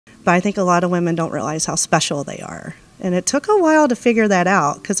But I think a lot of women don't realize how special they are. And it took a while to figure that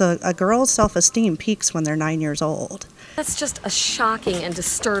out because a girl's self-esteem peaks when they're 9 years old. That's just a shocking and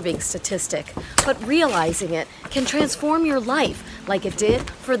disturbing statistic, but realizing it can transform your life like it did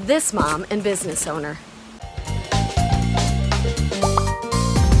for this mom and business owner.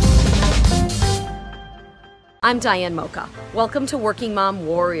 I'm Diane Moca. Welcome to Working Mom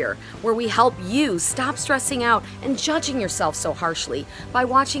Warrior, where we help you stop stressing out and judging yourself so harshly by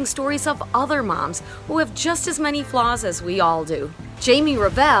watching stories of other moms who have just as many flaws as we all do. Jamie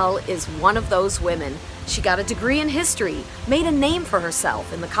Ravel is one of those women. She got a degree in history, made a name for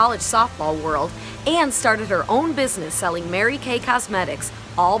herself in the college softball world, and started her own business selling Mary Kay cosmetics,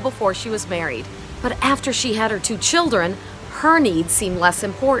 all before she was married. But after she had her 2 children, her needs seemed less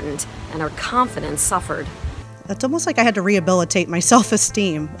important, and her confidence suffered. It's almost like I had to rehabilitate my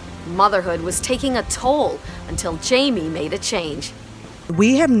self-esteem. Motherhood was taking a toll until Jamie made a change.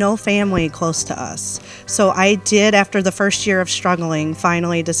 We have no family close to us. So I did, after the first year of struggling,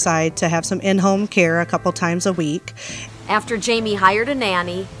 finally decide to have some in-home care a couple times a week. After Jamie hired a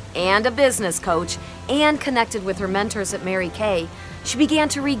nanny and a business coach and connected with her mentors at Mary Kay, she began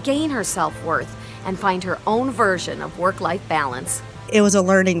to regain her self-worth and find her own version of work-life balance. It was a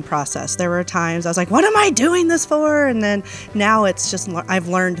learning process. There were times I was like, what am I doing this for? And then now it's just, I've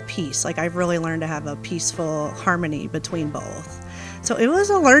learned peace. Like I've really learned to have a peaceful harmony between both. So it was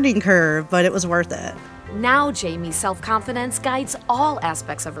a learning curve, but it was worth it. Now Jamie's self-confidence guides all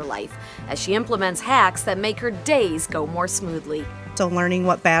aspects of her life as she implements hacks that make her days go more smoothly. So learning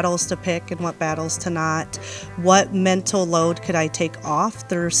what battles to pick and what battles to not. What mental load could I take off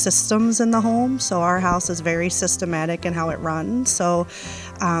through systems in the home? So our house is very systematic in how it runs. So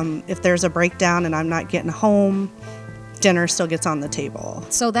if there's a breakdown and I'm not getting home, dinner still gets on the table.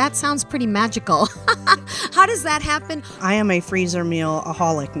 So that sounds pretty magical. How does that happen? I am a freezer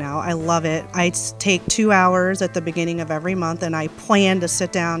meal-aholic now. I love it. I take 2 hours at the beginning of every month and I plan to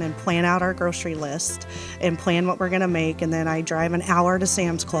sit down and plan out our grocery list and plan what we're gonna make, and then I drive an hour to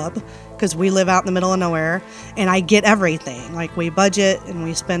Sam's Club because we live out in the middle of nowhere, and I get everything. Like we budget and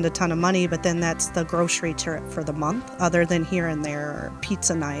we spend a ton of money, but then that's the grocery trip for the month, other than here and there or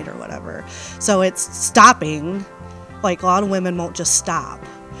pizza night or whatever. So it's stopping. Like a lot of women won't just stop,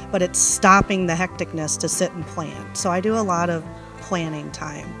 but it's stopping the hecticness to sit and plan. So I do a lot of planning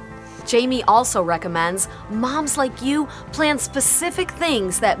time. Jamie also recommends moms like you plan specific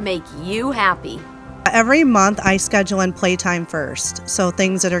things that make you happy. Every month I schedule in playtime first. So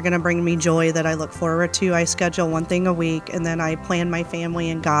things that are going to bring me joy that I look forward to, I schedule one thing a week, and then I plan my family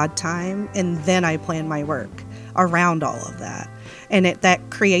and God time, and then I plan my work around all of that. And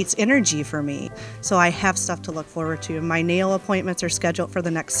that creates energy for me. So I have stuff to look forward to. My nail appointments are scheduled for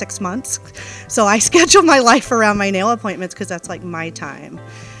the next 6 months. So I schedule my life around my nail appointments because that's like my time.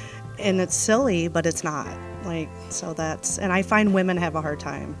 And it's silly, but it's not. And I find women have a hard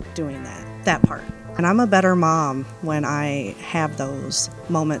time doing that part. And I'm a better mom when I have those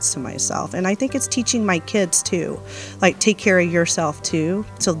moments to myself. And I think it's teaching my kids too, like take care of yourself too,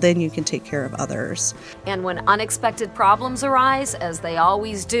 so then you can take care of others. And when unexpected problems arise, as they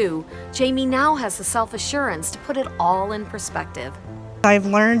always do, Jamie now has the self-assurance to put it all in perspective. I've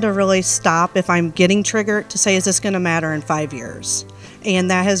learned to really stop if I'm getting triggered to say, is this going to matter in 5 years?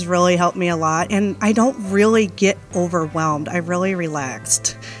 And that has really helped me a lot. And I don't really get overwhelmed. I've really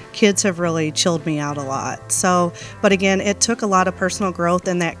relaxed. Kids have really chilled me out a lot. So, but again, it took a lot of personal growth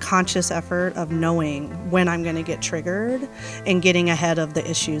and that conscious effort of knowing when I'm going to get triggered and getting ahead of the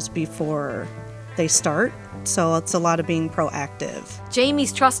issues before they start. So it's a lot of being proactive.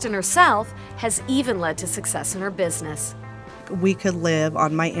 Jamie's trust in herself has even led to success in her business. We could live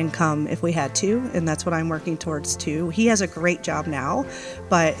on my income if we had to, and that's what I'm working towards too. He has a great job now,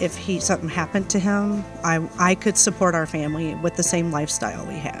 but if something happened to him, I could support our family with the same lifestyle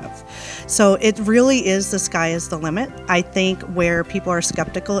we have. So it really is, the sky is the limit. I think where people are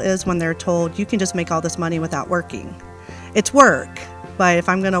skeptical is when they're told you can just make all this money without working. It's work, but if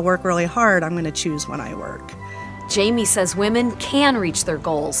I'm going to work really hard, I'm going to choose when I work. Jamie says women can reach their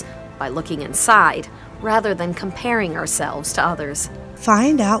goals by looking inside, rather than comparing ourselves to others.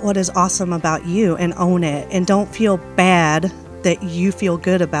 Find out what is awesome about you and own it, and don't feel bad that you feel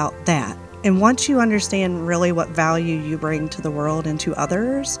good about that. And once you understand really what value you bring to the world and to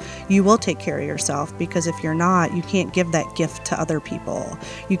others, you will take care of yourself, because if you're not, you can't give that gift to other people.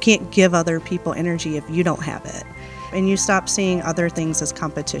 You can't give other people energy if you don't have it. And you stop seeing other things as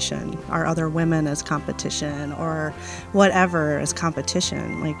competition, or other women as competition, or whatever as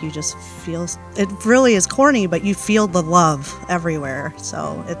competition. Like you just feel, it really is corny, but you feel the love everywhere.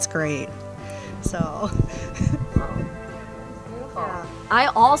 So it's great. So. Beautiful. Yeah. I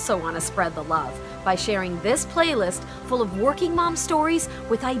also want to spread the love by sharing this playlist full of working mom stories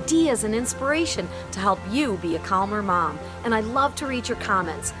with ideas and inspiration to help you be a calmer mom. And I love to read your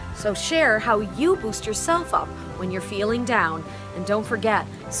comments, so share how you boost yourself up when you're feeling down. And don't forget,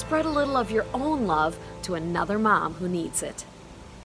 spread a little of your own love to another mom who needs it.